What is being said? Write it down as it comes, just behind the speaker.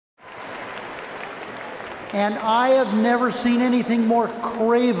And I have never seen anything more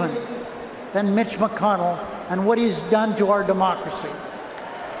craven than Mitch McConnell and what he's done to our democracy.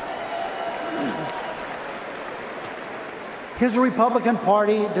 His Republican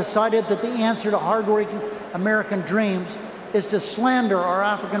Party decided that the answer to hardworking American dreams is to slander our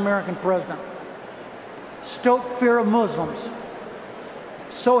African American president, stoke fear of Muslims,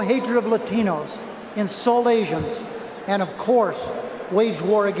 sow hatred of Latinos, insult Asians, and of course, wage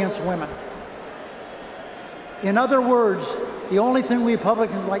war against women. In other words, the only thing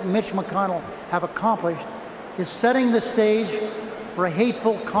Republicans like Mitch McConnell have accomplished is setting the stage for a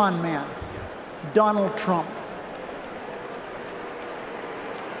hateful con man, Donald Trump.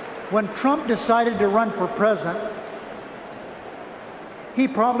 When Trump decided to run for president, he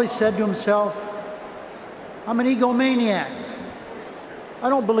probably said to himself, I'm an egomaniac. I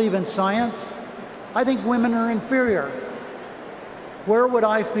don't believe in science. I think women are inferior. Where would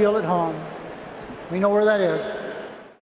I feel at home? We know where that is.